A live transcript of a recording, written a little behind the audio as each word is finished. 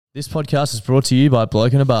This podcast is brought to you by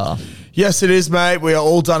Bloke in a Bar. Yes, it is, mate. We are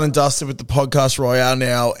all done and dusted with the podcast Royale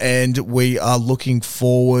now, and we are looking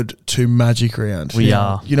forward to Magic Round. We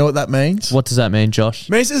are. You know what that means? What does that mean, Josh?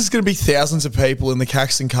 It means there's going to be thousands of people in the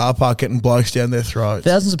Caxton car park getting blokes down their throats.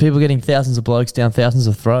 Thousands of people getting thousands of blokes down thousands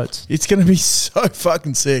of throats. It's going to be so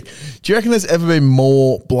fucking sick. Do you reckon there's ever been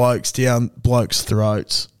more blokes down blokes'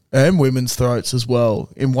 throats? And women's throats as well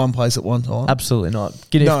in one place at one time? Absolutely not.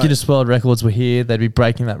 If Guinness World Records were here, they'd be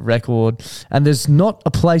breaking that record. And there's not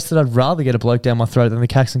a place that I'd rather get a bloke down my throat than the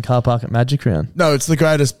Caxton car park at Magic Round. No, it's the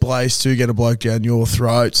greatest place to get a bloke down your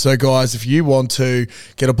throat. So, guys, if you want to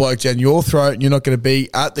get a bloke down your throat and you're not going to be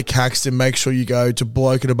at the Caxton, make sure you go to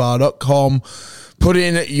blokeinabar.com, put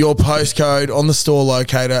in your postcode on the store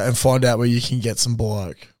locator and find out where you can get some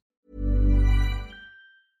bloke.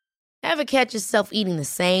 Ever catch yourself eating the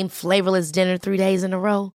same flavorless dinner 3 days in a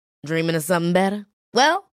row? Dreaming of something better?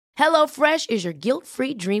 Well, HelloFresh is your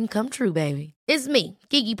guilt-free dream come true, baby. It's me,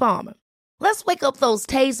 Keke Palmer. Let's wake up those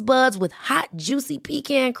taste buds with hot, juicy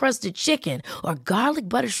pecan-crusted chicken or garlic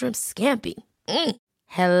butter shrimp scampi.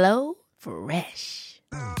 Hello Fresh.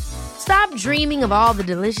 Stop dreaming of all the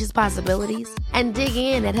delicious possibilities and dig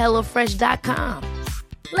in at HelloFresh.com.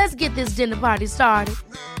 Let's get this dinner party started.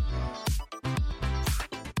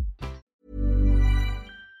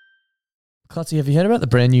 Clutzy, have you heard about the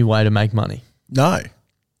brand new way to make money? No.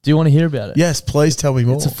 Do you want to hear about it? Yes, please tell me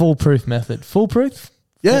more. It's a foolproof method. Foolproof?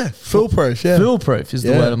 Yeah, foolproof, yeah. Foolproof is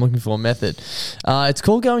the word I'm looking for, method. It's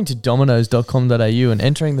called going to dominoes.com.au and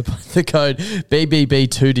entering the code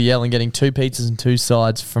BBB2DL and getting 2 pizzas and 2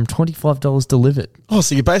 sides from $25 delivered. Oh,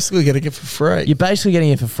 so you're basically getting it for free. You're basically getting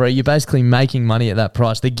it for free. You're basically making money at that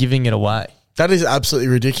price. They're giving it away. That is absolutely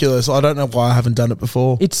ridiculous. I don't know why I haven't done it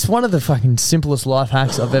before. It's one of the fucking simplest life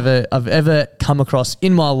hacks I've ever come across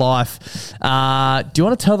in my life. Do you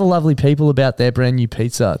want to tell the lovely people about their brand new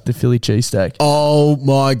pizza, the Philly cheesesteak? Oh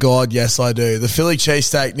my God, yes I do. The Philly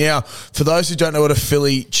cheesesteak. Now, for those who don't know what a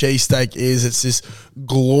Philly cheesesteak is, it's this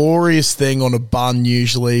glorious thing on a bun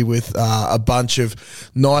usually with a bunch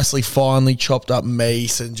of nicely finely chopped up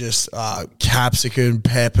meat and just capsicum,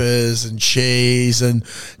 peppers and cheese. And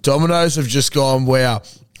Domino's have just gone, wow,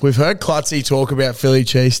 we've heard Clutzy talk about Philly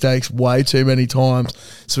cheesesteaks way too many times,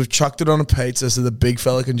 so we've chucked it on a pizza so the big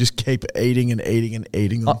fella can just keep eating and eating and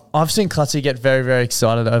eating them. I've seen Clutzy get very, very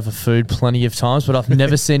excited over food plenty of times, but I've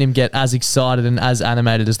never seen him get as excited and as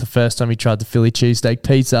animated as the first time he tried the Philly cheesesteak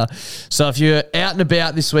pizza. So if you're out and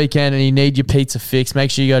about this weekend and you need your pizza fix, make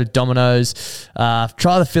sure you go to Domino's,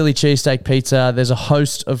 try the Philly cheesesteak pizza. There's a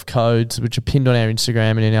host of codes which are pinned on our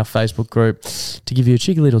Instagram and in our Facebook group to give you a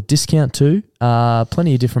cheeky little discount too.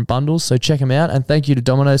 Plenty of different bundles, so check them out. And thank you to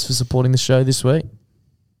Domino's for supporting the show this week.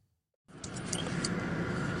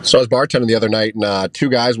 So I was bartending the other night, and 2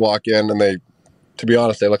 guys walk in, and to be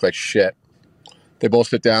honest, they look like shit. They both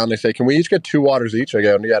sit down. They say, "Can we each get 2 waters each?" I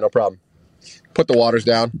go, "Yeah, no problem." Put the waters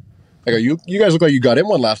down. I go, "You guys look like you got in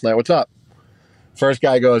one last night. What's up?" First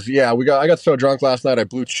guy goes, "Yeah, I got so drunk last night I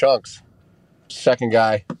blew chunks." Second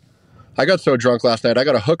guy, "I got so drunk last night I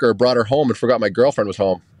got a hooker, brought her home, and forgot my girlfriend was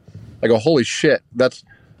home." I go, "Holy shit, that's..."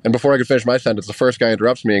 And before I could finish my sentence, the first guy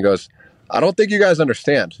interrupts me and goes, "I don't think you guys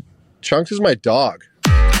understand. Chunks is my dog."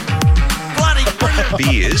 Bloody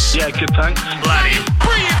beers. Yeah, good, thanks. Bloody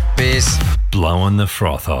beers. Blowing the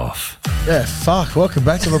froth off. Yeah, fuck. Welcome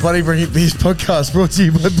back to the Bloody Brilliant Beers podcast, brought to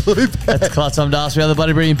you by Blueberry. That's Clutz. I'm Das. We are the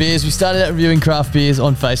Bloody Brilliant Beers. We started out reviewing craft beers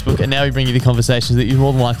on Facebook, and now we bring you the conversations that you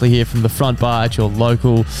more than likely hear from the front bar at your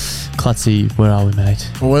local Clutzy. Where are we, mate?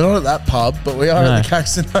 Well, we're not at that pub, but we are at the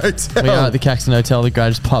Caxton Hotel. We are at the Caxton Hotel, the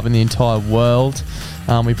greatest pub in the entire world.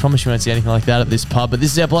 We promise you won't see anything like that at this pub, but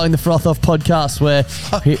this is our Blowing the Froth Off podcast where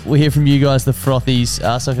we hear from you guys, the frothies.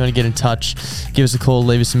 So if you want to get in touch, give us a call,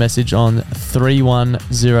 leave us a message on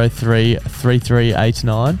 3103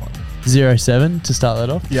 3389 07 to start that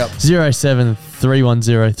off. Yep. 07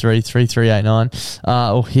 3103 3389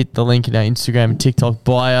 or hit the link in our Instagram and TikTok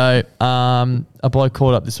bio. A bloke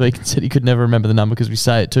called up this week and said he could never remember the number because we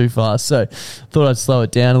say it too fast, so thought I'd slow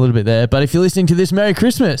it down a little bit there. But if you're listening to this, Merry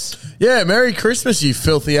Christmas. Yeah, Merry Christmas, you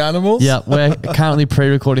filthy animals. Yeah, we're currently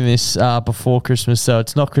pre-recording this before Christmas, so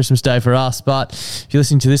it's not Christmas Day for us, but if you're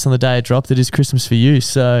listening to this on the day it dropped, it is Christmas for you.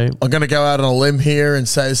 So I'm going to go out on a limb here and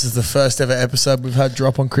say this is the first ever episode we've had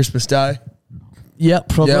drop on Christmas Day. Yeah,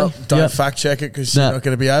 probably. Yeah, don't fact check it because you're not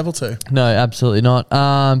going to be able to. No, absolutely not.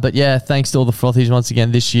 But yeah, thanks to all the frothies once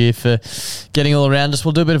again this year for getting all around us.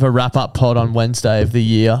 We'll do a bit of a wrap-up pod on Wednesday of the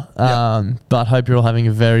year. But hope you're all having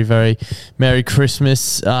a very, very Merry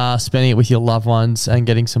Christmas, spending it with your loved ones and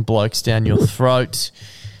getting some blokes down your throat.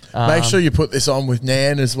 Make sure you put this on with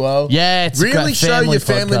Nan as well. Yeah, it's a really great show family your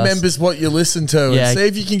family podcast. members what you listen to, Yeah. and see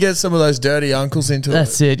if you can get some of those dirty uncles into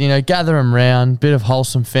That's it. it. Gather them round. Bit of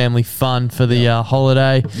wholesome family fun for the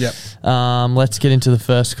holiday. Yep. Let's get into the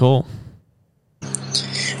first call.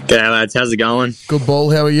 G'day lads, how's it going? Good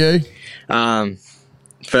ball. How are you?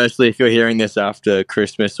 Firstly, if you're hearing this after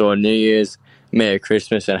Christmas or New Year's, Merry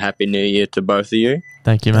Christmas and Happy New Year to both of you.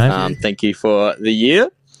 Thank you, mate. Thank you for the year.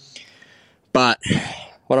 But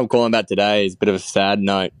what I'm calling about today is a bit of a sad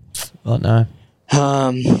note. Oh, no.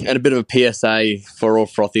 And a bit of a PSA for all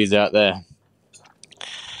frothies out there.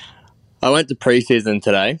 I went to preseason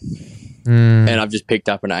today and I've just picked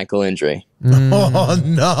up an ankle injury. Oh,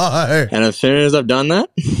 no. And as soon as I've done that,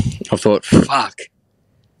 I thought, fuck,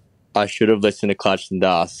 I should have listened to Clutch and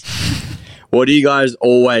Das. What do you guys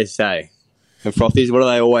always say? And frothies, what do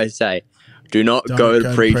they always say? Do not go to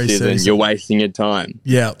preseason. You're wasting your time.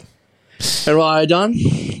 Yeah. And what I done?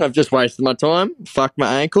 I've just wasted my time, fucked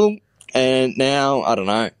my ankle, and now, I don't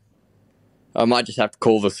know. I might just have to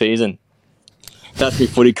call the season. That's my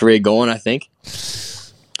footy career gone, I think.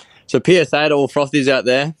 So PSA to all frothies out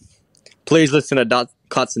there, please listen to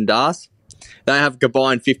Clutch and Das. They have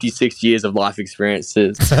combined 56 years of life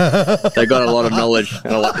experiences. They got a lot of knowledge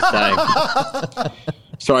and a lot to say.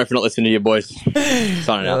 Sorry for not listening to you boys.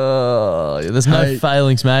 Signing out. Oh, there's no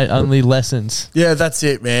failings, mate. Only lessons. Yeah, that's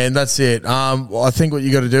it, man. That's it. I think what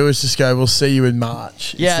you got to do is just go, we'll see you in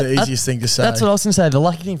March. Yeah, it's the easiest thing to say. That's what I was going to say. The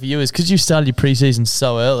lucky thing for you is because you started your preseason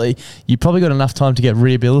so early, you probably got enough time to get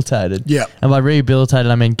rehabilitated. Yeah. And by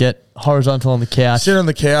rehabilitated, I mean get horizontal on the couch. Sit on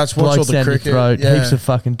the couch, watch all blokes the down your cricket. throat, Yeah. heaps of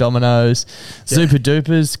fucking dominoes, super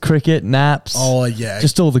dupers, cricket, naps. Oh, yeah.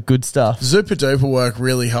 Just all the good stuff. Super duper work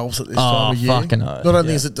really helps at this time of year. fucking oath. Not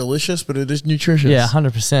only is it delicious, but it is nutritious. Yeah,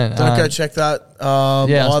 100%. Don't go check that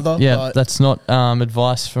either. Yeah, but that's not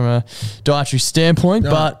advice from a dietary standpoint,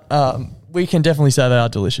 but we can definitely say they are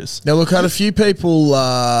delicious. now, look, I had a few people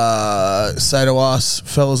say to us,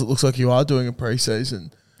 fellas, it looks like you are doing a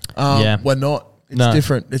pre-season. Yeah. We're not. It's No.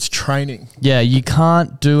 different. It's training. Yeah, you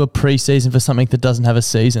can't do a preseason for something that doesn't have a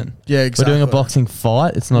season. Yeah, exactly. We're doing a boxing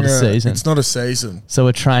fight. It's not a season. It's not a season. So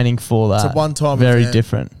we're training for that. It's a one-time Very event.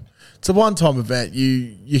 different. It's a one-time event.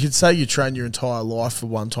 You could say you train your entire life for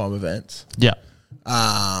one-time events. Yeah.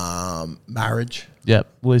 Marriage, Yep.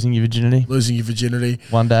 Losing your virginity losing your virginity.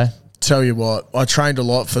 one day. Tell you what, I trained a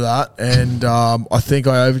lot for that, and I think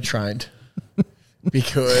I overtrained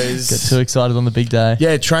because Get too excited on the big day.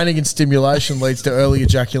 yeah, training and stimulation leads to early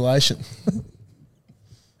ejaculation.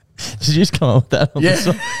 Did you just come up with that? On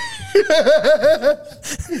the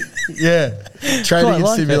Yeah, yeah. Training Quite and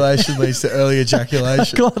like stimulation leads to early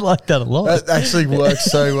ejaculation. God, I like that a lot. That actually works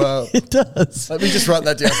so well. It does. Let me just write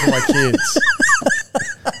that down for my kids.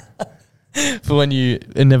 For when you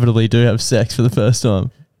inevitably do have sex for the first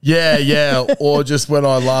time. Yeah, or just when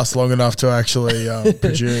I last long enough to actually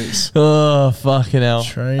produce. Oh, fucking hell.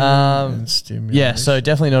 Training and stimulation. Yeah, so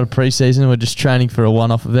definitely not a preseason. We're just training for a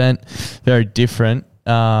one-off event. Very different.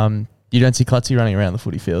 You don't see Clutzy running around the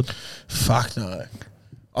footy field. Fuck no.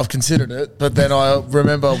 I've considered it, but then I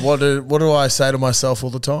remember what do I say to myself all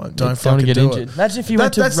the time? Don't fucking get do injured. it. Imagine if you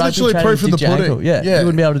went to that's rugby literally training proof and in did the your pudding. ankle. Yeah, you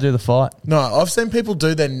wouldn't be able to do the fight. No, I've seen people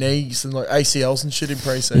do their knees and like ACLs and shit in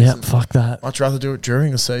pre-season. Yeah, fuck that. Much rather do it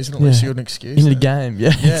during the season unless Yeah. you got an excuse. In the then. game.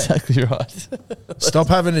 Yeah, Yeah. exactly right. Stop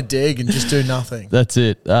having a dig and just do nothing. That's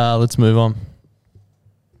it. Let's move on.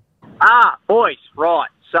 Boys, right.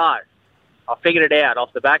 So, I figured it out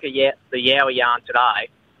off the back of the Yowie yarn today.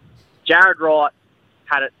 Jared Wright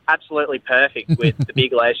had it absolutely perfect with the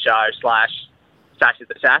Big Les Show / Sassy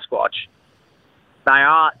the Sasquatch. They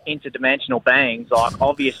are interdimensional beings. Like,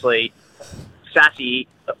 obviously,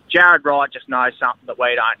 Jared Wright just knows something that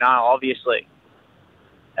we don't know, obviously.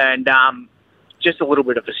 And just a little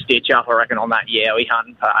bit of a stitch up, I reckon, on that Yowie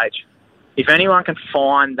hunting page. If anyone can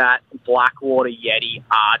find that Blackwater Yeti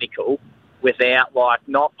article without, like,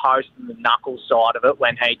 not posting the knuckles side of it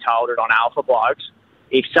when he told it on Alpha Blokes,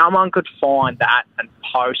 if someone could find that and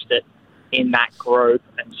post it in that group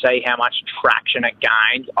and see how much traction it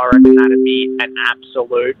gains, I reckon that'd be an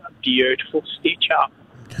absolute beautiful stitch up.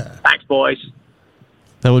 Okay. Thanks, boys.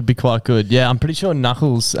 That would be quite good. Yeah, I'm pretty sure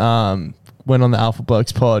Knuckles went on the Alpha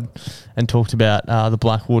Blokes pod and talked about the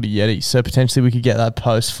Blackwater Yeti. So potentially we could get that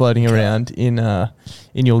post floating around in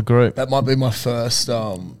your group. That might be my first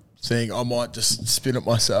thing. I might just spin it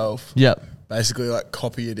myself. Yep. Basically, like,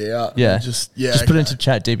 copy it out. Yeah. And just put it into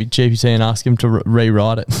GPT and ask him to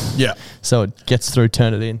rewrite it. Yeah. So it gets through,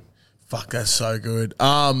 turn it in. Fuck, that's so good.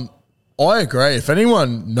 I agree. If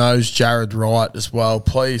anyone knows Jared Wright as well,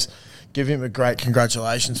 please give him a great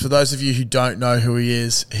congratulations. For those of you who don't know who he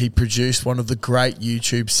is, he produced one of the great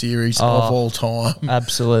YouTube series of all time.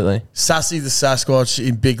 Absolutely. Sassy the Sasquatch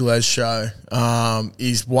in Big Les Show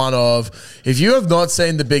is one of... If you have not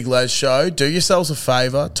seen the Big Les Show, do yourselves a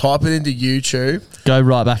favour, type it into YouTube. Go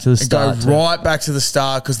right back to the start. Go right back to the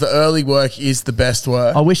start because the early work is the best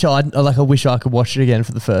work. I wish I could watch it again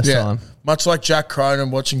for the first time. Much like Jack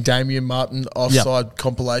Cronin watching Damien Martin offside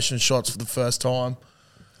compilation shots for the first time.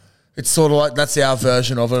 It's sort of like that's our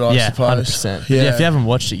version of it, I suppose. 100%. Yeah, if you haven't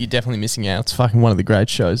watched it, you're definitely missing out. It's fucking one of the great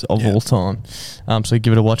shows of all time. So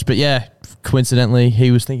give it a watch. But yeah, coincidentally,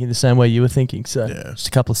 he was thinking the same way you were thinking. So just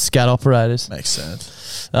a couple of scat operators. Makes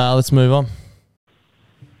sense. Let's move on.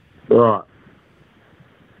 Right.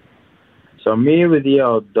 So I'm here with the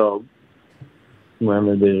old dog. We're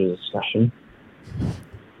having a bit of a discussion.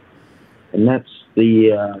 And that's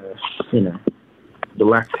the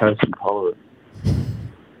lactose intolerant.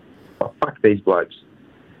 Oh, fuck these blokes.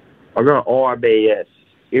 I got IBS,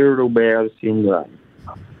 irritable bowel syndrome.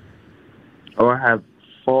 I have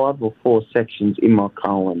 5 or 4 sections in my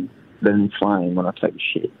colon that inflame when I take a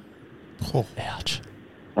shit. Oh. Ouch.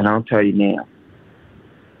 And I'll tell you now,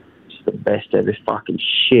 it's the best ever fucking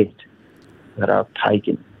shit that I've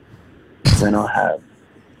taken when I have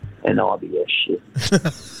an IBS shit.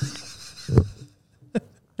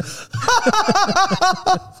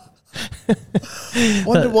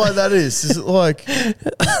 Wonder why that is. Is it like?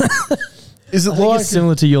 Is it like it's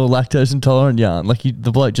similar to your lactose intolerant yarn? Like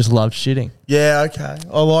the bloke just loves shitting. Yeah, okay.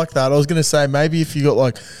 I like that. I was going to say maybe if you got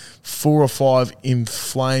like 4 or 5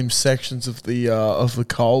 inflamed sections of the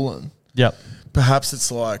colon. Yep. Perhaps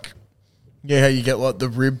it's like, how you get like the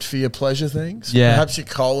ribbed for your pleasure things. Yeah. Perhaps your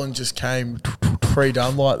colon just came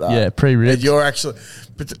pre-done like that. Yeah, pre-ribbed. And you're actually,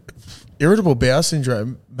 but irritable bowel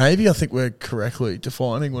syndrome. Maybe I think we're correctly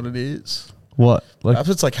defining what it is. What? Like, perhaps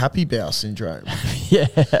it's like happy bowel syndrome. Yeah,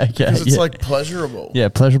 okay. Because it's like pleasurable. Yeah,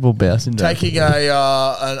 pleasurable bowel syndrome. Taking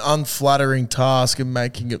an unflattering task and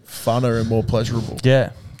making it funner and more pleasurable.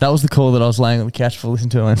 Yeah. That was the call that I was laying on the couch for listening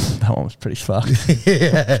to, and that one was pretty fucked.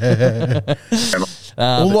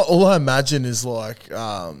 All I imagine is like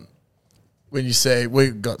when you say I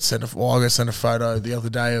got sent a photo the other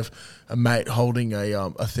day of a mate holding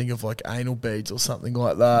a thing of like anal beads or something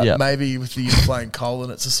like that. Yep. Maybe with the inflamed colon,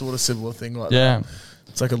 it's a sort of similar thing like that.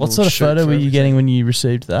 It's like what sort of photo were you getting when you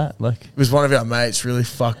received that? Like, it was one of our mates really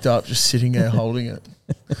fucked up, just sitting there holding it.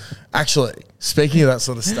 Actually, speaking of that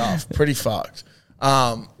sort of stuff, pretty fucked.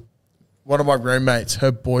 One of my roommates,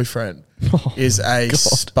 her boyfriend, is a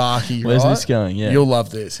Sparky, Where's right? this going? Yeah. You'll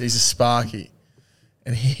love this. He's a Sparky.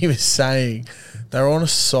 And he was saying they were on a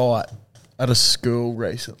site at a school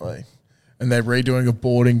recently and they're redoing a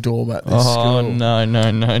boarding dorm at this school. Oh, no.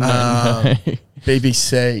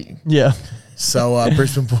 BBC. Yeah. So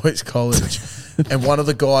Brisbane Boys College. And one of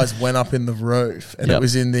the guys went up in the roof and it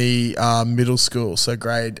was in the middle school, so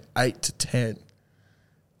grade 8 to 10.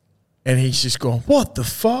 And he's just gone, what the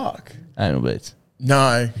fuck? Anal beads.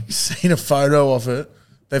 No, seen a photo of it.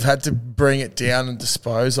 They've had to bring it down and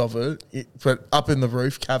dispose of it. But up in the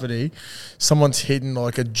roof cavity, someone's hidden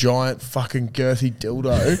like a giant fucking girthy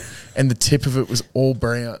dildo and the tip of it was all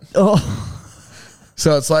brown. Oh.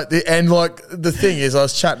 So it's like, the thing is, I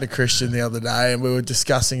was chatting to Christian the other day and we were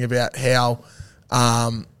discussing about how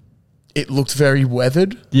it looked very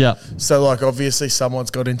weathered. Yeah. So like obviously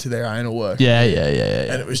someone's got into their anal work. Yeah.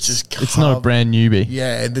 And it was just it's not a brand newbie.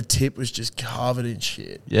 Yeah, and the tip was just covered in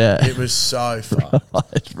shit. Yeah. It was so fun.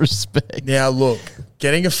 Respect. Now look,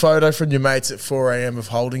 getting a photo from your mates at 4 a.m. of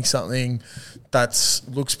holding something that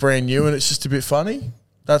looks brand new and it's just a bit funny,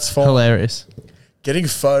 that's fine. Hilarious. Getting a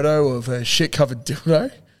photo of a shit covered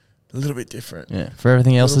dildo, a little bit different. Yeah. For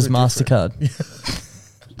everything else is MasterCard.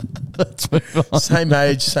 Let's move on. Same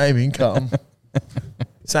age, same income,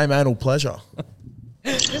 same anal pleasure.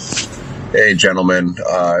 Hey, gentlemen.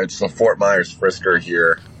 It's the Fort Myers Frisker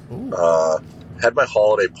here. Had my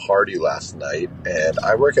holiday party last night, and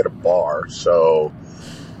I work at a bar, so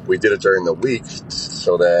we did it during the week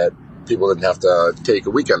so that people didn't have to take a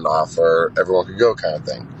weekend off or everyone could go kind of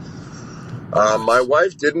thing. My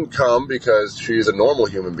wife didn't come because she's a normal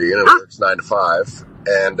human being and works 9 to 5,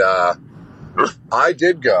 and I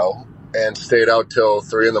did go and stayed out till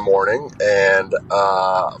 3 in the morning. And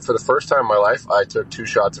for the first time in my life, I took 2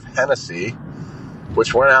 shots of Hennessy,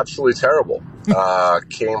 which went absolutely terrible.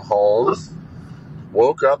 Came home,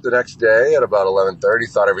 woke up the next day at about 11:30,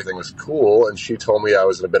 thought everything was cool. And she told me I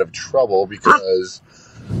was in a bit of trouble because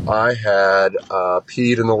I had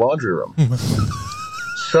peed in the laundry room.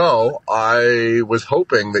 So I was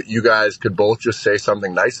hoping that you guys could both just say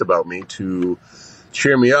something nice about me to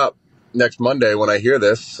cheer me up next Monday when I hear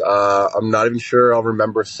this, I'm not even sure I'll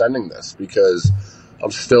remember sending this because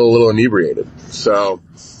I'm still a little inebriated. So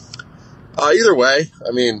either way,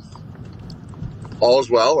 I mean, all is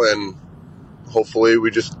well, and hopefully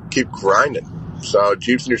we just keep grinding. So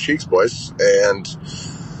Jeeps in your cheeks, boys. And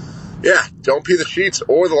yeah, don't pee the sheets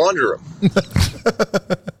or the laundry room.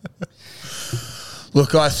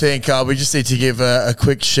 Look, I think we just need to give a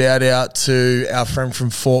quick shout out to our friend from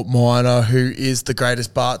Fort Minor, who is the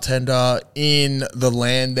greatest bartender in the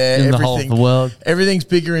land there. In the whole of the world. Everything's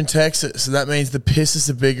bigger in Texas, so that means the pisses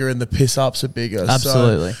are bigger and the piss ups are bigger.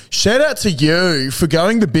 Absolutely. So, shout out to you for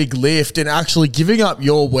going the big lift and actually giving up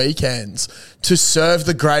your weekends to serve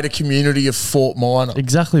the greater community of Fort Minor.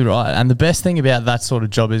 Exactly right. And the best thing about that sort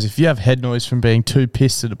of job is if you have head noise from being too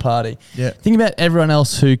pissed at a party, think about everyone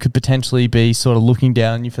else who could potentially be sort of looking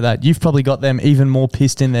down on you for that. You've probably got them even more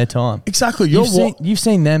pissed in their time. Exactly. You've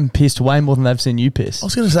seen them pissed way more than they've seen you pissed. I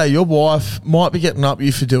was going to say, your wife might be getting up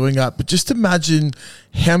you for doing that, but just imagine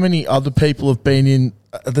how many other people have been in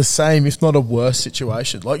the same, if not a worse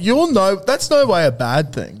situation. Like, that's no way a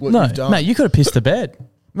bad thing, what you've done. Mate, you could have pissed the bed.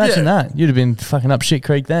 Imagine that. You'd have been fucking up shit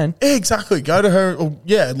creek then. Yeah, exactly. Go to her. Or,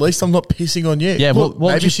 at least I'm not pissing on you. Yeah, look,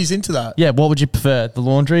 maybe she's into that. Yeah, what would you prefer, the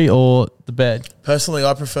laundry or the bed? Personally,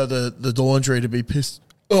 I prefer the laundry to be pissed.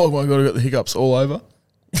 Oh my God, I got the hiccups all over.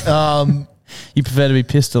 You prefer to be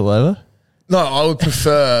pissed all over? No, I would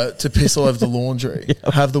prefer to piss all over the laundry.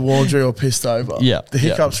 Have the laundry all pissed over. Yeah. The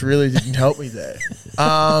hiccups really didn't help me there.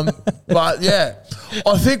 But yeah,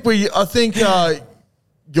 I think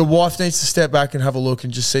your wife needs to step back and have a look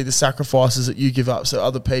and just see the sacrifices that you give up so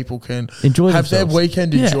other people can have their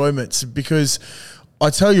weekend enjoyments. Because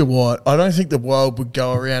I tell you what, I don't think the world would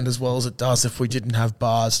go around as well as it does if we didn't have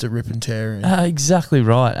bars to rip and tear in. Exactly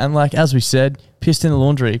right. And like, as we said, pissed in the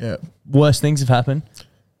laundry. Yeah. Worst things have happened.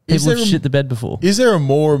 People have shit the bed before. Is there a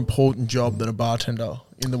more important job than a bartender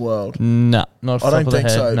in the world? No, not. I don't think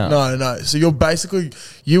so. No. So you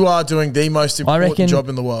are doing the most important job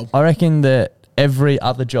in the world. I reckon that every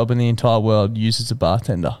other job in the entire world uses a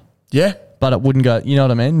bartender. Yeah, but it wouldn't go. You know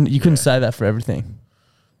what I mean? You couldn't say that for everything.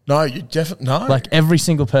 No, you definitely no. Like every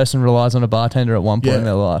single person relies on a bartender at one point in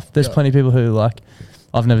their life. There's plenty of people who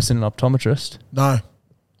I've never seen an optometrist. No.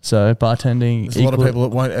 So bartending. There's a lot of people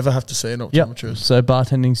that won't ever have to see an optometrist. Yep. So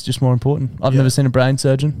bartending's just more important. I've never seen a brain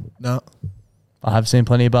surgeon. No. I have seen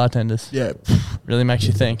plenty of bartenders. Yeah. Really makes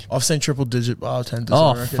you think. I've seen triple-digit bartenders.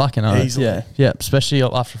 Oh, fucking hell. Easily. Yeah. Yeah. Especially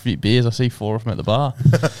after a few beers, I see 4 of them at the bar.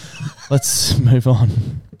 Let's move on.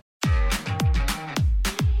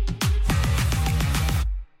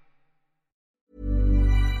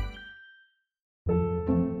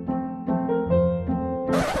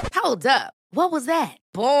 Hold up. What was that?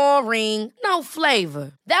 Boring. No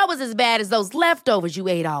flavor. That was as bad as those leftovers you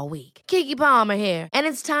ate all week. Keke Palmer here, and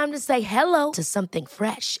it's time to say hello to something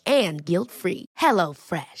fresh and guilt-free. Hello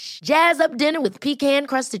Fresh. Jazz up dinner with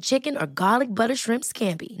pecan-crusted chicken or garlic butter shrimp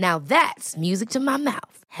scampi. Now that's music to my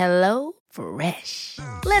mouth. Hello Fresh.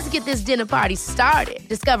 Let's get this dinner party started.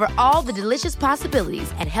 Discover all the delicious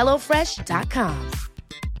possibilities at hellofresh.com.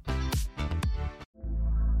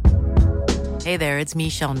 Hey there, it's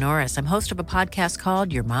Michelle Norris. I'm host of a podcast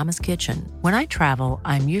called Your Mama's Kitchen. When I travel,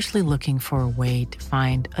 I'm usually looking for a way to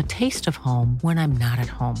find a taste of home when I'm not at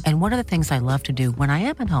home. And one of the things I love to do when I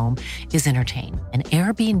am at home is entertain. And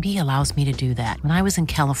Airbnb allows me to do that. When I was in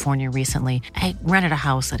California recently, I rented a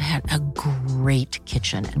house that had a great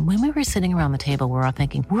kitchen. And when we were sitting around the table, we were all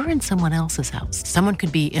thinking, we're in someone else's house. Someone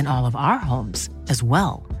could be in all of our homes as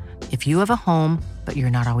well. If you have a home, but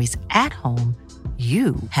you're not always at home,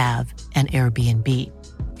 you have an Airbnb.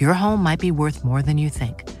 Your home might be worth more than you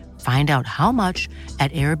think. Find out how much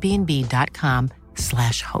at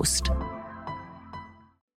airbnb.com/host.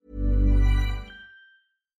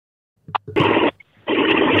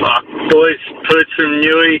 Fuck, boys, Poots from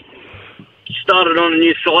Newey. Started on a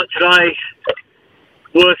new site today.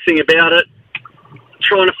 Worst thing about it,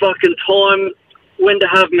 trying to fucking time when to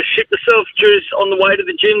have my ship myself juice on the way to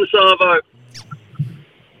the gym, Savo.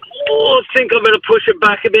 I think I better push it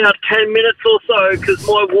back about 10 minutes or so because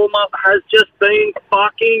my warm-up has just been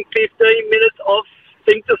fucking 15 minutes of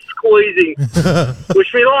sphincter squeezing.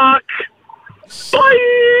 Wish me luck.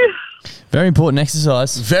 Bye. Very important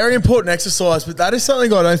exercise. Very important exercise, but that is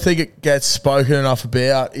something I don't think it gets spoken enough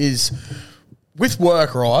about is with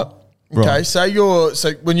work, right? Okay, so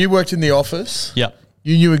when you worked in the office,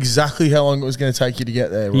 you knew exactly how long it was going to take you to get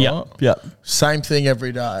there, right? Yeah. Same thing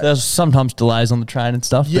every day. There's sometimes delays on the train and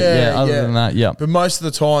stuff, but other than that, But most of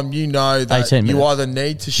the time, you know that you either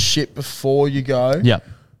need to shit before you go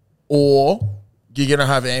or you're going to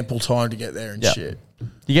have ample time to get there and shit.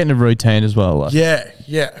 You're getting a routine as well. Like.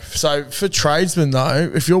 Yeah. So for tradesmen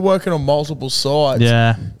though, if you're working on multiple sites,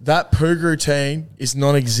 that poo routine is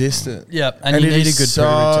non-existent. Yep, and you need a good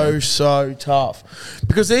poo routine. So tough.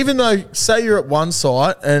 Because even though, say you're at one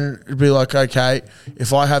site and it'd be like, okay,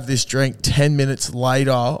 if I have this drink 10 minutes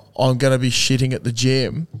later, I'm going to be shitting at the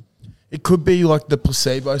gym. It could be like the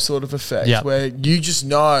placebo sort of effect where you just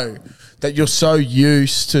know that you're so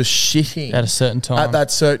used to shitting at a certain time. At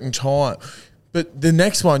that certain time. But the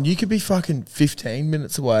next one, you could be fucking 15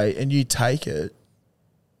 minutes away and you take it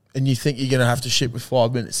and you think you're going to have to shit with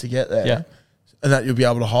 5 minutes to get there and that you'll be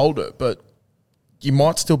able to hold it. But you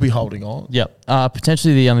might still be holding on. Yep.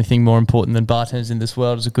 Potentially the only thing more important than bartenders in this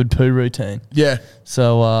world is a good poo routine. Yeah.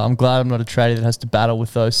 So I'm glad I'm not a tradie that has to battle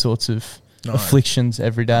with those sorts of afflictions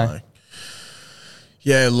every day. No.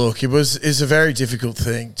 Yeah, look, it's a very difficult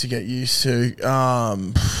thing to get used to.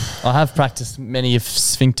 I have practiced many a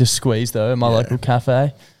sphincter squeeze, though, at my local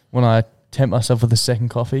cafe when I tempt myself with a second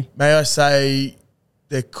coffee. May I say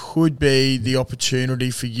there could be the opportunity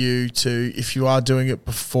for you to, if you are doing it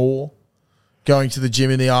before going to the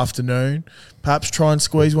gym in the afternoon, perhaps try and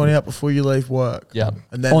squeeze one out before you leave work. Yeah.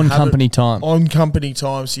 And then on company time. On company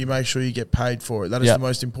time, so you make sure you get paid for it. That is the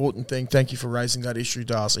most important thing. Thank you for raising that issue,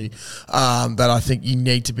 Darcy, that I think you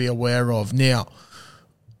need to be aware of. Now,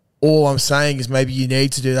 all I'm saying is maybe you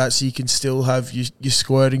need to do that so you can still have your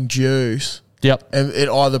squirting juice. Yep. And it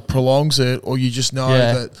either prolongs it or you just know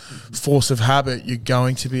that force of habit, you're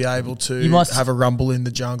going to be able to have a rumble in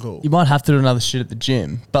the jungle. You might have to do another shit at the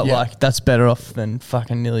gym, but like that's better off than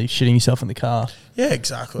fucking nearly shitting yourself in the car. Yeah,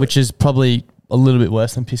 exactly. Which is probably a little bit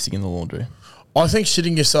worse than pissing in the laundry. I think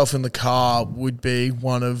shitting yourself in the car would be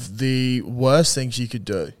one of the worst things you could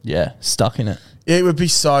do. Yeah, stuck in it. It would be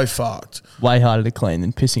so fucked. Way harder to clean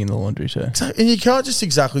than pissing in the laundry too. And you can't just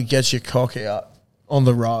exactly get your cock out on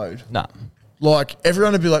the road. Nah. Like,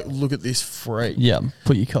 everyone would be like, look at this freak. Yeah,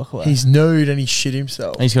 put your cock away. He's nude and he shit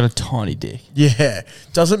himself. And he's got a tiny dick. Yeah.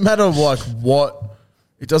 Doesn't matter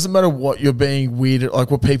it doesn't matter what you're being weird at,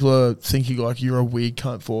 like what people are thinking like you're a weird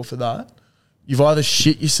cunt for that. You've either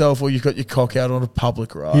shit yourself or you've got your cock out on a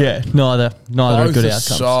public road. Yeah, neither Both are good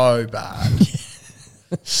outcomes. So bad.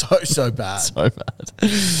 so bad. So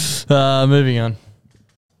bad. Moving on.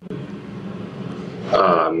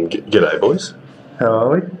 G'day, boys. How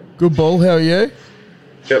are we? Good ball. How are you?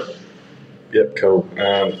 Yep, cool.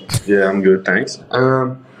 Yeah, I'm good, thanks.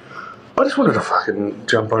 I just wanted to fucking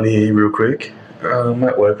jump on here real quick. I'm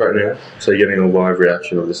at work right now, so you're getting a live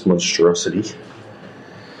reaction of this monstrosity.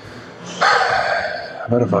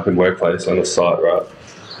 I'm at a fucking workplace on a site, right?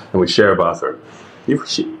 And we share a bathroom.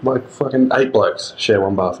 Like fucking 8 blokes share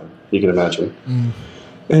one bathroom, you can imagine.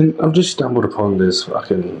 And I've just stumbled upon this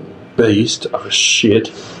fucking beast of a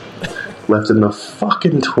shit left in the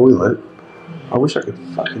fucking toilet. I wish I could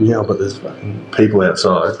fucking yell, but there's fucking people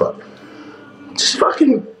outside, but just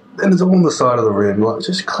fucking, and it's all on the side of the rim, like,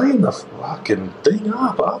 just clean the fucking thing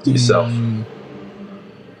up after yourself.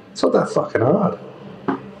 It's not that fucking hard.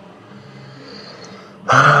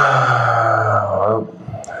 Well,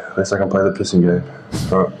 at least I can play the pissing game.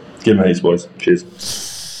 Alright, give me these, boys.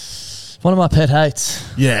 Cheers. One of my pet hates.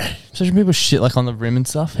 Yeah. Especially when people shit like on the rim and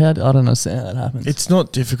stuff. I don't understand how that happens. It's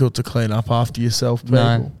not difficult to clean up after yourself, people.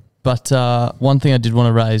 No. But one thing I did want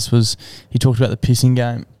to raise was he talked about the pissing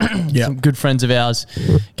game. Some good friends of ours,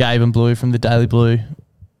 Gabe and Blue from the Daily Blue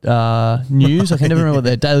News. I can never remember what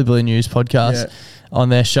their Daily Blue News podcast on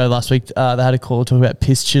their show last week. They had a call talking about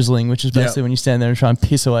piss chiseling, which is basically when you stand there and try and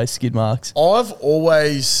piss away skid marks. I've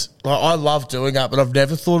always, I love doing that, but I've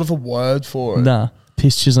never thought of a word for it. Nah,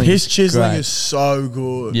 piss chiseling. Piss chiseling is so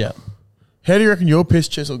good. Yeah. How do you reckon your piss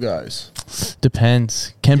chisel goes?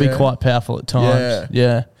 Depends. Can be quite powerful at times.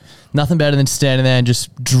 Yeah. Nothing better than standing there and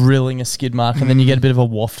just drilling a skid mark, and then you get a bit of a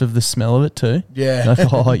waft of the smell of it too. Yeah. Like,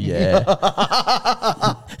 oh, yeah.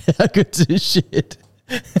 How good's this shit?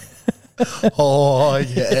 Oh,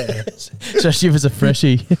 yeah. Especially if it's a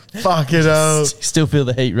freshie. Fucking hell. Still feel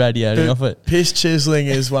the heat radiating off it. Piss chiseling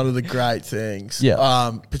is one of the great things.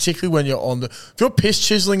 Yeah. Particularly when you're if you're piss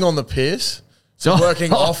chiseling on the piss, so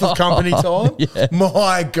working off of company time,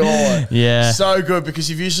 my God. Yeah. So good, because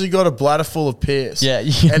you've usually got a bladder full of piss. Yeah.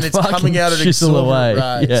 And it's coming out at exorbitant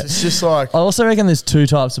rates. Yeah. It's just like... I also reckon there's 2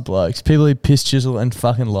 types of blokes. People who piss chisel and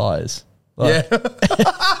fucking liars. Like,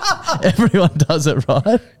 everyone does it,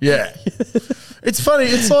 right? Yeah. It's funny.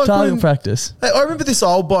 It's like target practice. I remember this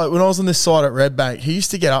old bloke when I was on this side at Redbank. He used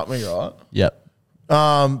to get up me, right? Yep.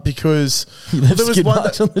 Because there was skid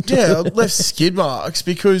marks on the toilet. left skid marks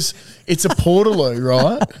because it's a portaloo,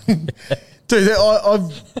 right? Dude,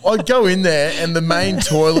 I'd go in there and the main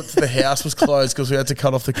toilet to the house was closed because we had to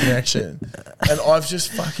cut off the connection. And I've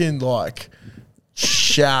just fucking like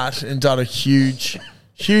shat and done a huge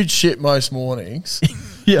shit most mornings.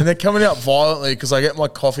 Yeah. And they're coming out violently because I get my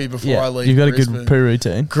coffee before I leave. You've got Brisbane. a good poo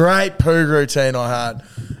routine. Great poo routine I had.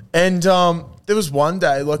 And there was one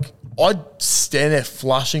day, like, I'd stand there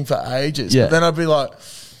flushing for ages. Yeah. But then I'd be like,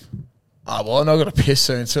 well, I know I've got to piss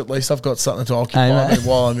soon, so at least I've got something to occupy me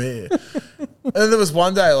while I'm here. And then there was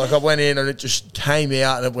one day, like, I went in and it just came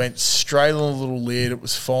out and it went straight on the little lid. It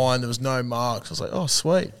was fine. There was no marks. I was like, oh,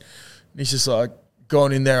 sweet. And he's just, like,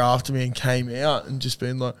 gone in there after me and came out and just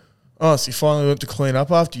been like, oh, so you finally went to clean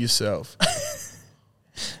up after yourself.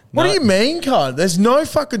 What do you mean, cunt? There's no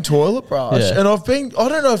fucking toilet brush. Yeah. And I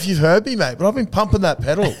don't know if you've heard me, mate, but I've been pumping that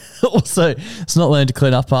pedal. Also, it's not learning to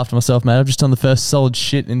clean up after myself, mate. I've just done the first solid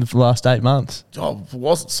shit in the last 8 months. Oh, it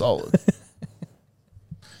wasn't solid.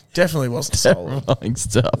 Definitely wasn't solid. Terrifying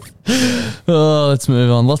stuff. Oh, let's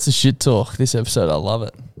move on. Lots of shit talk this episode. I love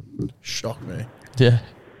it. Shocked me. Yeah.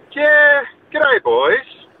 Yeah, g'day boys.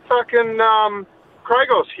 Fucking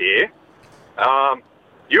Cragos here.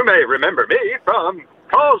 You may remember me from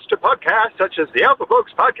calls to podcasts such as the Alpha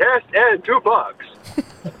Blokes podcast and Two Blokes.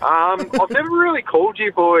 I've never really called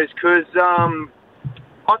you boys because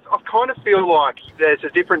I kind of feel like there's a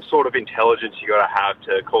different sort of intelligence you got to have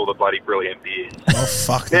to call the bloody brilliant beers. Oh,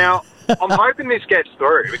 fuck. Now, I'm hoping this gets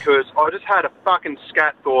through because I just had a fucking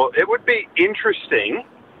scat thought. It would be interesting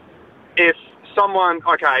if someone,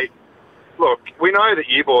 okay, look, we know that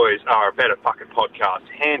you boys are a better fucking podcast,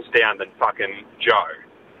 hands down, than fucking Joe,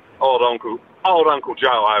 old Uncle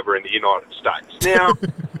Joe over in the United States. Now,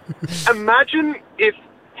 imagine if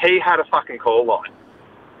he had a fucking call line.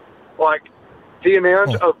 Like, the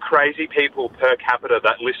amount of crazy people per capita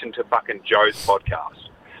that listen to fucking Joe's podcast.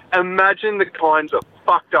 Imagine the kinds of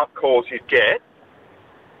fucked up calls you'd get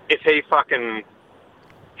if he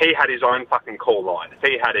had his own fucking call line, if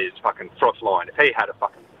he had his fucking Froth line, if he had a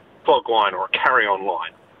fucking flog line or a carry-on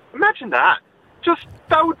line. Imagine that.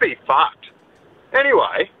 That would be fucked.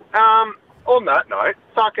 Anyway, on that note,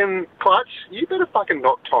 fucking Clutch, you better fucking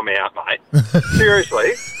knock Tom out, mate.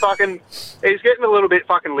 Seriously, he's getting a little bit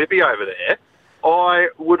fucking lippy over there. I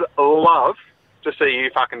would love to see you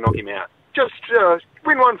fucking knock him out. Just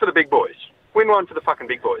win one for the big boys. Win one for the fucking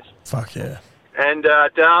big boys. Fuck yeah. And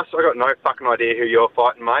Das, I got no fucking idea who you're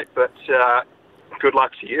fighting, mate, but good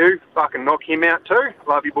luck to you. Fucking knock him out too.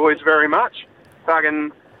 Love you boys very much.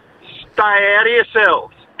 Fucking stay out of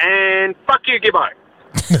yourselves. And fuck you, Gibbo.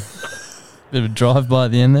 Bit of a drive-by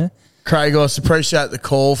at the end there. Craig, I appreciate the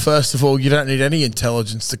call. First of all, you don't need any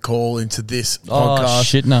intelligence to call into this podcast. Oh,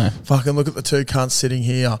 shit, no. Fucking look at the two cunts sitting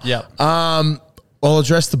here. Yeah. I'll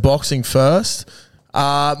address the boxing first.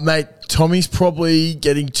 Mate, Tommy's probably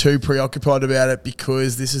getting too preoccupied about it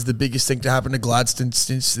because this is the biggest thing to happen to Gladstone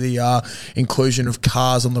since the inclusion of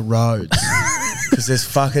cars on the roads. Because there's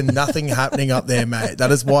fucking nothing happening up there, mate.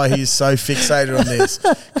 That is why he's so fixated on this.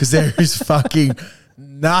 Because there is fucking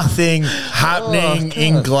nothing happening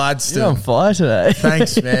in Gladstone. You're on fire today.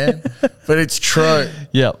 Thanks, man. But it's true.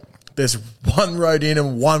 Yep. There's one road in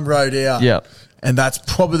and one road out. Yep. And that's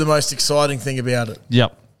probably the most exciting thing about it.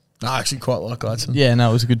 Yep. I actually quite like Gladstone. Yeah, no,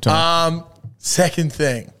 it was a good time. Second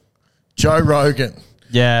thing, Joe Rogan.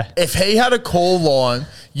 Yeah. If he had a call line,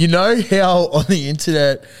 you know how on the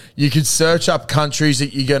internet you could search up countries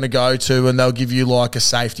that you're going to go to and they'll give you like a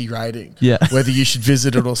safety rating. Yeah. Whether you should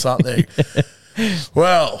visit it or something.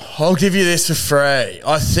 Well, I'll give you this for free.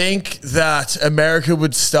 I think that America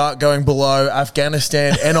would start going below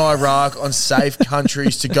Afghanistan and Iraq on safe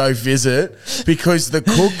countries to go visit because the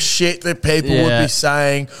cook shit that people would be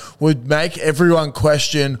saying would make everyone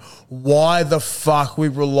question why the fuck we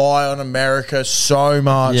rely on America so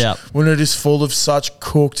much when it is full of such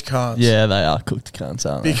cooked cunts. Yeah, they are cooked cunts,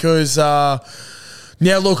 aren't they? Because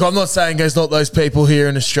now, look, I'm not saying there's not those people here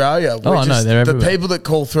in Australia. I know, they're everywhere. The people that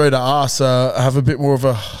call through to us have a bit more of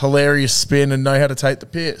a hilarious spin and know how to take the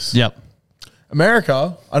piss. Yep.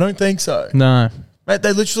 America, I don't think so. No. Mate,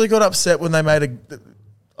 they literally got upset when they made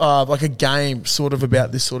a game sort of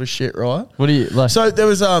about this sort of shit, right? What do you like? So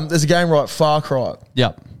there's a game, right? Far Cry.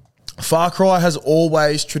 Yep. Far Cry has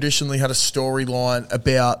always traditionally had a storyline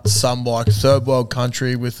about some like third world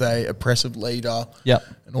country with a oppressive leader. Yep.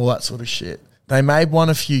 And all that sort of shit. They made one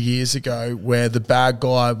a few years ago where the bad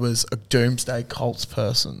guy was a doomsday cults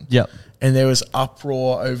person. Yep. And there was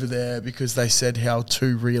uproar over there because they said how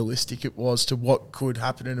too realistic it was to what could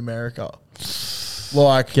happen in America.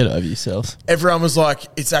 Like, get over yourselves. Everyone was like,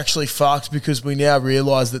 it's actually fucked because we now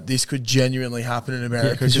realise that this could genuinely happen in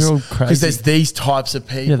America. Because you're all crazy. Because there's these types of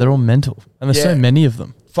people. Yeah, they're all mental. And there's so many of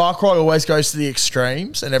them. Far Cry always goes to the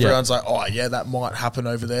extremes, and everyone's like, oh, yeah, that might happen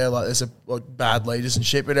over there. Like, there's bad leaders and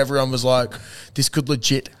shit. But everyone was like, this could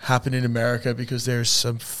legit happen in America because there's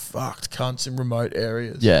some fucked cunts in remote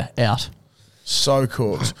areas. Yeah, out. So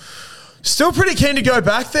cooked. Still pretty keen to go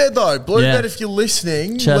back there, though. Bluebird, if you're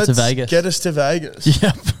listening, Shout out to Vegas. Get us to Vegas.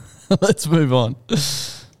 Yep. Let's move on.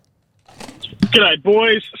 G'day,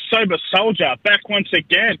 boys. Sober Soldier back once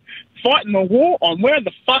again, fighting the war on where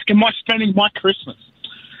the fuck am I spending my Christmas.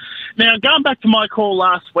 Now, going back to my call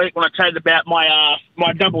last week when I told about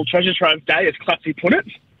my double treasure trove day, as Clutzy put it,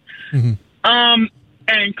 and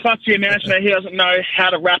Clutzy announced that he doesn't know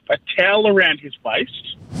how to wrap a towel around his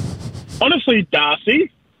waist. Honestly,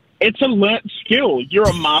 Darcy, it's a learnt skill. You're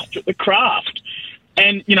a master at the craft.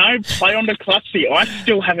 And, play on to Clutzy. I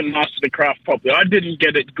still haven't mastered the craft properly. I didn't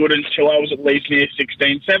get it good until I was at least near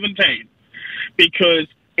 16, 17. Because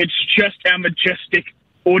it's just our majestic,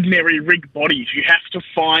 ordinary rig bodies. You have to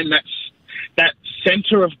find that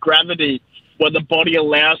center of gravity where the body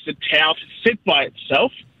allows the towel to sit by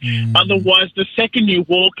itself. Otherwise, the second you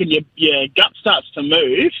walk and your gut starts to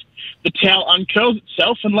move, the towel uncurls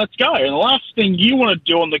itself and lets go. And the last thing you want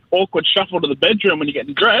to do on the awkward shuffle to the bedroom when you're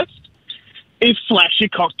getting dressed is flash your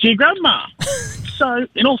cock to your grandma. So,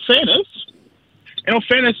 in all fairness,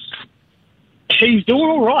 he's doing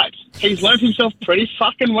all right. He's learned himself pretty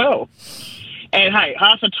fucking well. And hey,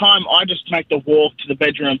 half the time I just make the walk to the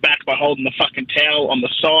bedroom and back by holding the fucking towel on the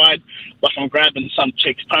side, like I'm grabbing some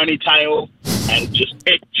chick's ponytail. And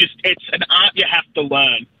it's an art you have to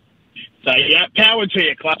learn. So yeah, power to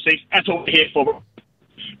you, Clutzy. That's what we're here for. All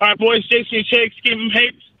right, boys, juice your chicks, give them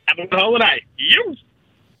heaps. Have a good holiday. You.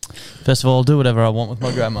 First of all, I'll do whatever I want with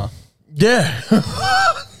my grandma. Yeah.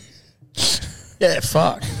 Yeah,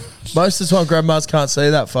 fuck. Most of the time, grandmas can't see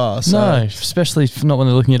that far. So. No, especially not when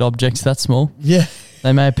they're looking at objects that small. Yeah.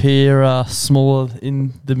 They may appear smaller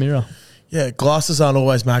in the mirror. Yeah, glasses aren't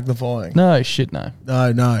always magnifying. No, shit, no.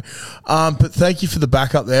 No. But thank you for the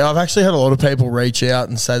backup there. I've actually had a lot of people reach out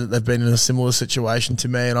and say that they've been in a similar situation to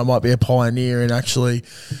me, and I might be a pioneer in actually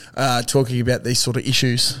talking about these sort of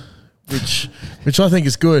issues. Which I think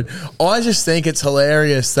is good. I just think it's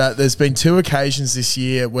hilarious that there's been 2 occasions this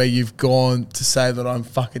year where you've gone to say that I'm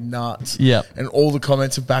fucking nuts. Yeah. And all the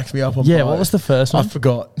comments have backed me up on Yeah, what was the first one? I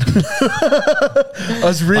forgot. I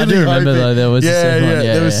was really I do remember hoping. there was a second one.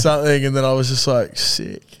 There was something, and then I was just like,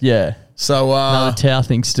 sick. Yeah. So the towel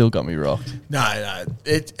thing still got me rocked. No.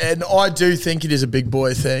 And I do think it is a big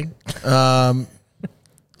boy thing. I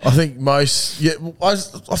think most... Yeah, I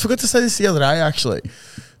forgot to say this the other day, actually.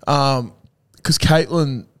 Because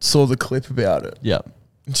Caitlin saw the clip about it. Yeah.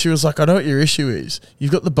 And she was like, I know what your issue is.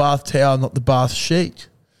 You've got the bath towel, not the bath sheet.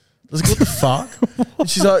 I was like, what the fuck? And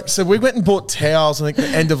she's like, so we went and bought towels, I think,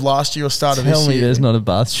 the end of last year or start of this year. Tell me there's not a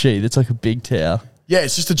bath sheet. It's like a big towel. Yeah,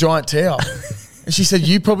 it's just a giant towel. And she said,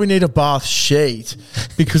 you probably need a bath sheet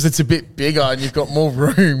because it's a bit bigger and you've got more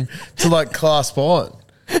room to, like, clasp on.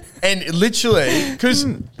 And literally, because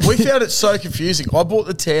we found it so confusing. I bought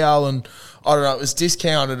the towel and... I don't know, it was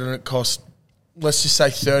discounted and it cost, let's just say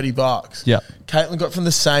 $30. Yeah. Caitlin got from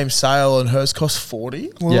the same sale and hers cost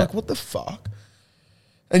 $40. We're like, what the fuck?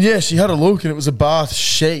 And yeah, she had a look and it was a bath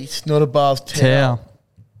sheet, not a bath towel.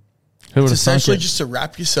 Who would It's have essentially thunk it? just to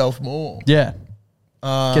wrap yourself more. Yeah.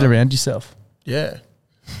 Get around yourself. Yeah.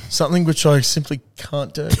 Something which I simply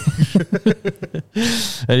can't do.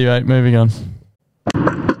 Anyway, moving on.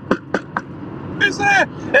 Who's there?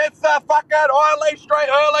 It's the fucking Eiley Street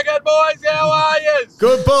Hurlingham boys. How are you?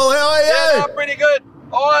 Good, Paul. How are you? Yeah, I'm pretty good.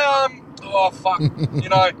 Oh fuck.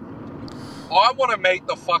 I want to meet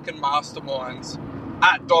the fucking masterminds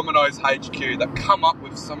at Domino's HQ that come up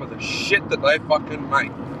with some of the shit that they fucking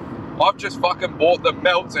make. I've just fucking bought the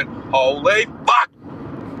melts and holy fuck!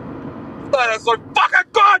 That is so fucking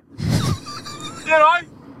good!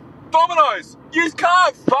 Domino's, you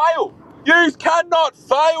can't fail. You cannot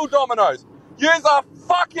fail, Domino's. Yous are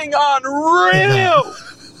fucking unreal.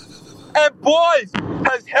 And boys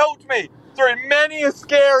has helped me through many a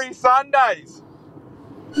scary Sundays.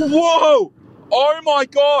 Whoa! Oh my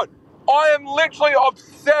god! I am literally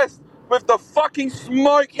obsessed with the fucking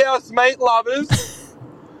smokehouse meat lovers.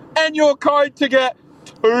 And your code to get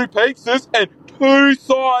 2 pizzas and 2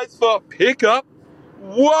 sides for pickup.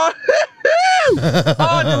 Whoa!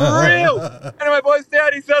 Unreal! Anyway, boys,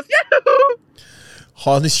 down he says, yahoo!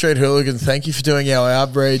 Highly Street Hooligan, thank you for doing our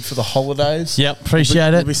outbreed for the holidays. Yep,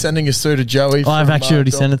 appreciate it. We'll be sending us through to Joey. I've actually already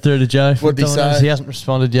sent it through to Joe. What did he say? He hasn't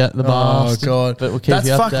responded yet. The bar. Oh, God. But we'll keep That's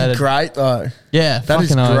you updated. fucking great, though. Yeah, that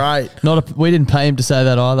is great. We didn't pay him to say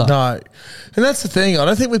that either. No. And that's the thing. I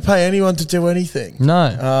don't think we pay anyone to do anything.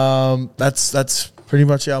 No. That's Pretty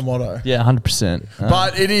much our motto. Yeah, 100%.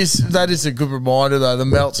 But that is a good reminder though. The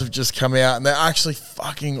melts have just come out and they're actually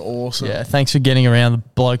fucking awesome. Yeah, thanks for getting around the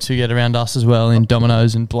blokes who get around us as well in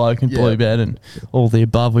Domino's and Bloke and Blue Bed and all the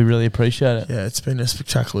above. We really appreciate it. Yeah, it's been a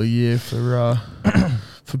spectacular year for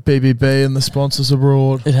BBB and the sponsors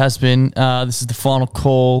abroad. It has been. This is the final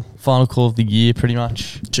call of the year, pretty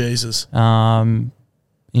much. Jesus.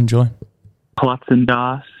 Enjoy. Klutz and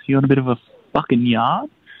Das, you on a bit of a fucking yard?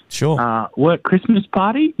 Sure. Work Christmas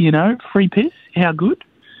party, free piss. How good?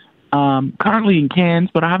 Currently in Cairns,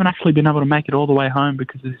 but I haven't actually been able to make it all the way home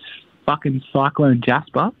because of this fucking cyclone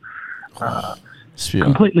Jasper.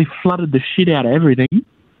 Completely flooded the shit out of everything.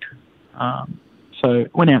 So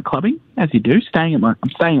went out clubbing, as you do. I'm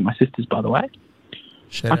staying at my sister's, by the way.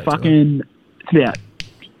 It's about,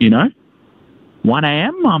 1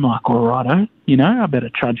 a.m. I'm like, all righto, I better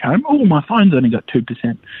trudge home. Oh, my phone's only got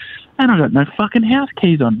 2%. And I got no fucking house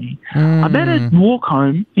keys on me. I better walk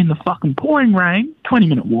home in the fucking pouring rain,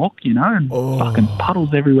 20-minute walk, and fucking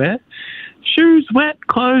puddles everywhere. Shoes wet,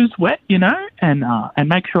 clothes wet, and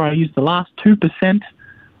make sure I use the last 2%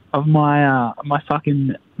 of my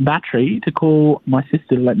fucking battery to call my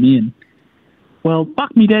sister to let me in. Well,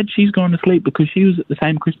 fuck me dead, she's gone to sleep because she was at the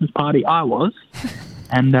same Christmas party I was.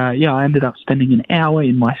 And, I ended up spending an hour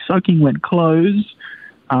in my soaking wet clothes,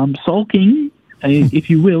 sulking, if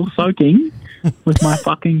you will, soaking with my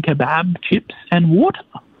fucking kebab chips and water.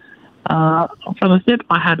 For the step,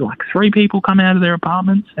 I had like 3 people come out of their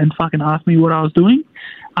apartments and fucking ask me what I was doing.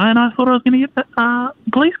 And I thought I was going to get the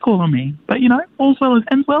police call on me. But, all's well as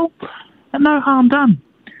ends well, and no harm done.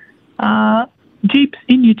 Jeeps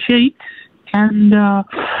in your cheeks and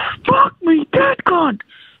fuck me, dead God.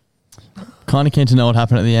 Kind of keen to know what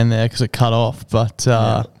happened at the end there because it cut off, but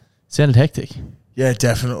sounded hectic. Yeah,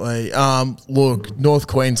 definitely. Look, North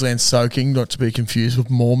Queensland soaking, not to be confused with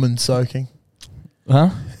Mormon soaking. Huh?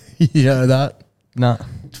 You know that? No.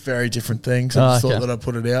 It's very different things. I just thought that I'd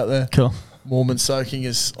put it out there. Cool. Mormon soaking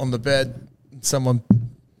is on the bed. Someone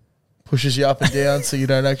pushes you up and down so you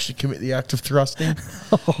don't actually commit the act of thrusting.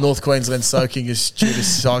 North Queensland soaking is due to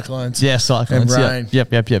cyclones. Yeah, cyclones. And rain. Yep.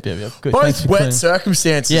 Good. Both wet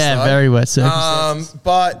circumstances. Yeah, though. very wet circumstances.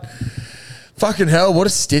 But fucking hell, what a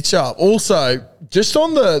stitch up. Also, just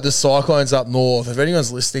on the cyclones up north, if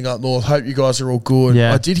anyone's listening up north, hope you guys are all good.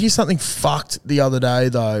 Yeah. I did hear something fucked the other day,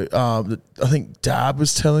 though, that I think Dad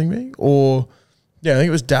was telling me, I think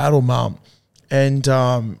it was Dad or Mum. And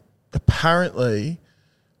apparently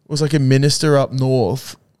it was like a minister up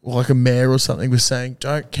north, or like a mayor or something, was saying,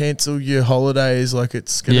 don't cancel your holidays, like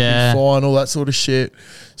it's going to be fine, all that sort of shit.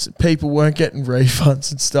 So people weren't getting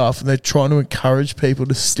refunds and stuff, and they're trying to encourage people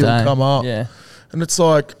to still come up. Yeah. And it's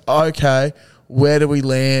like, okay, where do we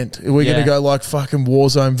land? Are we going to go like fucking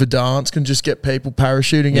Warzone Verdansk and just get people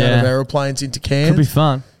parachuting out of aeroplanes into Cairns?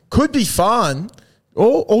 Could be fun.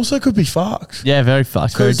 Or also could be fucked. Yeah, very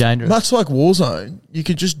fucked. Very dangerous. Much like Warzone, you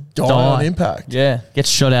could just die on impact. Yeah, get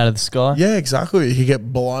shot out of the sky. Yeah, exactly. You could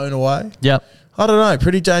get blown away. Yep. I don't know.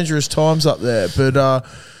 Pretty dangerous times up there. But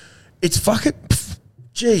it's fucking...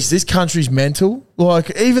 Jeez, this country's mental.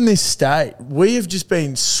 Like, even this state, we have just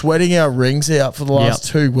been sweating our rings out for the last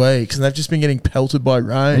 2 weeks, and they've just been getting pelted by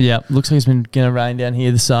rain. Yeah, looks like it's been going to rain down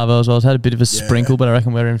here this Savo as well. It's had a bit of a sprinkle, but I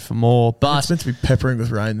reckon we're in for more. But it's meant to be peppering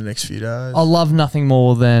with rain the next few days. I love nothing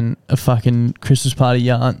more than a fucking Christmas party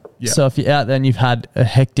yarn. Yep. So if you're out there and you've had a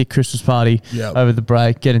hectic Christmas party over the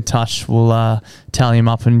break, get in touch. We'll tally them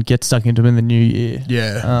up and get stuck into them in the new year.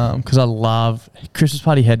 Yeah. Because I love Christmas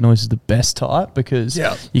party head noise is the best type because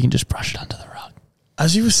you can just brush it under the rug.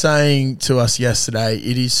 As you were saying to us yesterday,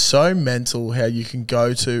 it is so mental how you can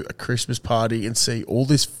go to a Christmas party and see all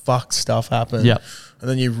this fucked stuff happen. Yep. And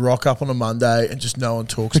then you rock up on a Monday and just no one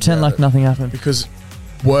talks Pretend about like nothing happened. Because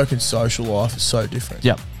work and social life is so different.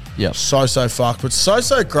 Yep. So fucked, but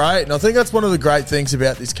so great. And I think that's one of the great things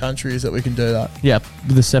about this country is that we can do that. Yep.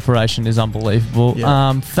 The separation is unbelievable.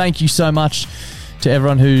 Yeah. Thank you so much to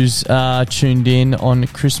everyone who's tuned in on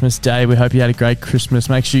Christmas Day. We hope you had a great Christmas.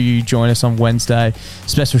 Make sure you join us on Wednesday.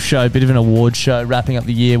 Special show, bit of an award show. Wrapping up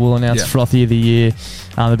the year, we'll announce Frothy of the Year.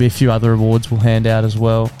 There'll be a few other awards we'll hand out as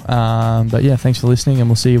well. But yeah, thanks for listening, and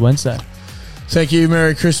we'll see you Wednesday. Thank you.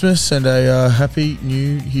 Merry Christmas and a Happy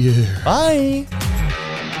New Year. Bye.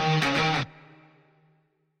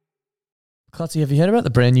 Clutzy, have you heard about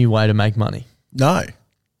the brand new way to make money? No.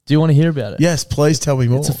 Do you want to hear about it? Yes, please tell me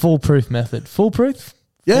more. It's a foolproof method. Foolproof?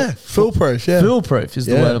 Yeah, foolproof, yeah. Foolproof is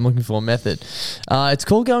the word I'm looking for, method. It's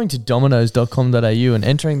called going to dominoes.com.au and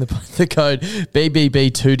entering the code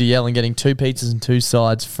BBB2DL and getting 2 pizzas and 2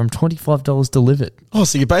 sides from $25 delivered. Oh,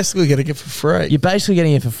 so you're basically getting it for free. You're basically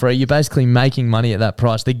getting it for free. You're basically making money at that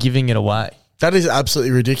price. They're giving it away. That is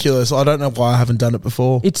absolutely ridiculous. I don't know why I haven't done it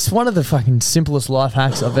before. It's one of the fucking simplest life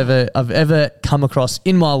hacks I've ever come across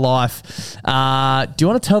in my life. Do you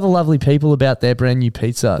want to tell the lovely people about their brand new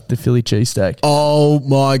pizza, the Philly cheesesteak? Oh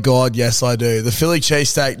my God, yes I do. The Philly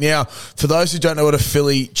cheesesteak. Now, for those who don't know what a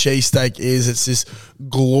Philly cheesesteak is, it's this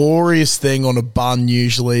glorious thing on a bun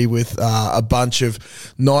usually with a bunch of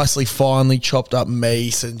nicely finely chopped up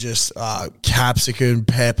meat and just capsicum,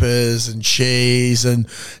 peppers and cheese. And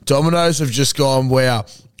Domino's have just gone, wow,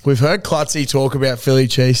 we've heard Klutzy talk about Philly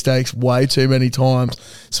cheesesteaks way too many times,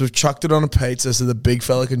 so we've chucked it on a pizza so the big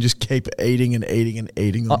fella can just keep eating and eating and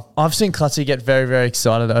eating them. I've seen Klutzy get very, very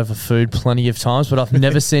excited over food plenty of times, but I've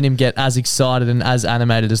never seen him get as excited and as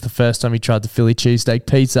animated as the first time he tried the Philly cheesesteak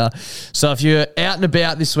pizza. So if you're out and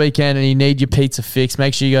about this weekend and you need your pizza fix,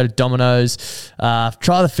 make sure you go to Domino's,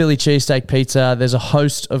 try the Philly cheesesteak pizza. There's a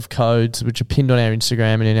host of codes which are pinned on our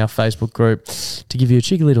Instagram and in our Facebook group to give you a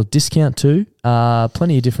cheeky little discount too.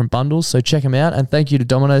 Plenty of different bundles, so check them out. And thank you to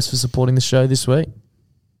Domino's for supporting the show this week.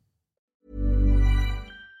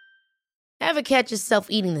 Ever catch yourself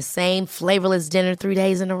eating the same flavorless dinner 3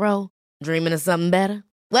 days in a row? Dreaming of something better?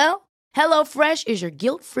 Well, HelloFresh is your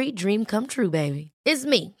guilt-free dream come true, baby. It's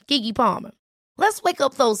me, Keke Palmer. Let's wake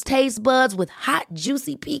up those taste buds with hot,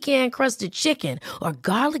 juicy pecan-crusted chicken or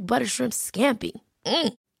garlic butter shrimp scampi.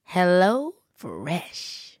 Hello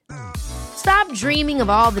Fresh. Stop dreaming of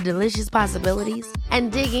all the delicious possibilities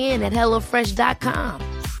and dig in at HelloFresh.com.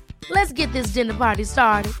 Let's get this dinner party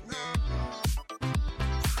started.